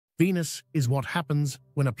Venus is what happens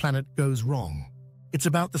when a planet goes wrong. It's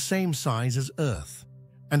about the same size as Earth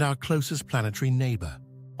and our closest planetary neighbor.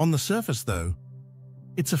 On the surface, though,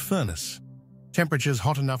 it's a furnace. Temperatures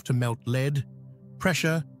hot enough to melt lead,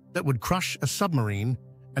 pressure that would crush a submarine,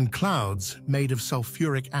 and clouds made of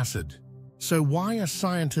sulfuric acid. So why are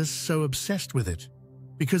scientists so obsessed with it?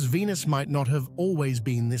 Because Venus might not have always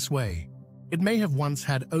been this way. It may have once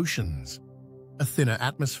had oceans, a thinner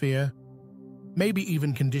atmosphere, maybe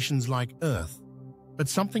even conditions like Earth. But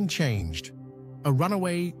something changed. A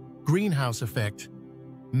runaway greenhouse effect,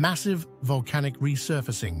 massive volcanic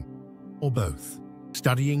resurfacing, or both.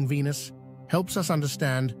 Studying Venus helps us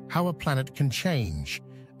understand how a planet can change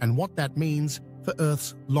and what that means for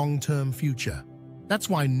Earth's long-term future. That's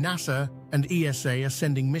why NASA and ESA are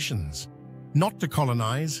sending missions, not to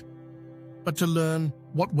colonize, but to learn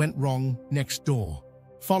what went wrong next door.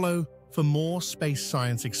 Follow for more space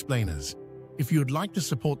science explainers. If you'd like to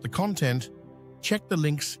support the content, check the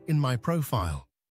links in my profile.